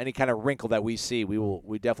wrinkle that we see,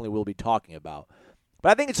 we definitely will be talking about.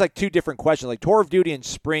 But I think it's like two different questions. Like tour of duty in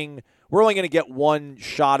spring, we're only going to get one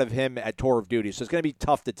shot of him at tour of duty, so it's going to be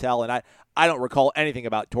tough to tell. And I don't recall anything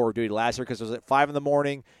about tour of duty last year because it was at 5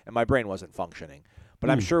 a.m. and my brain wasn't functioning. But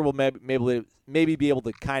I'm sure we'll maybe be able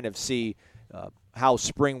to kind of see how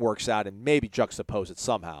spring works out and maybe juxtapose it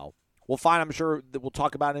somehow. We'll find. I'm sure that we'll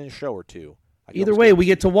talk about it in a show or two. Either way, we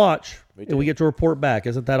get to watch and we get to report back.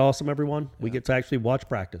 Isn't that awesome, everyone? Yeah. We get to actually watch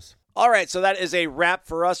practice. All right, so that is a wrap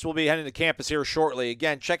for us. We'll be heading to campus here shortly.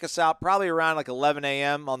 Again, check us out probably around like 11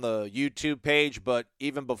 a.m. on the YouTube page, but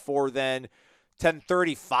even before then,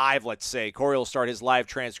 10:35, let's say, Corey will start his live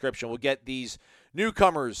transcription. We'll get these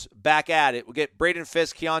newcomers back at it. We'll get Braden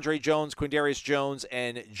Fisk, Keandre Jones, Quindarius Jones,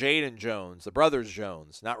 and Jaden Jones, the brothers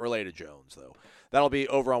Jones, not related Jones, though. That'll be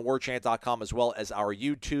over on warchant.com as well as our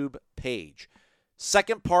YouTube page.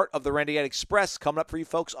 Second part of the Renegade Express coming up for you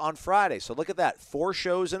folks on Friday. So look at that. 4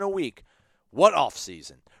 shows in a week. What off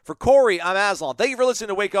season? For Corey, I'm Aslan. Thank you for listening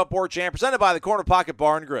to Wake Up War Chant, presented by the Corner Pocket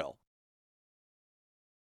Bar and Grill.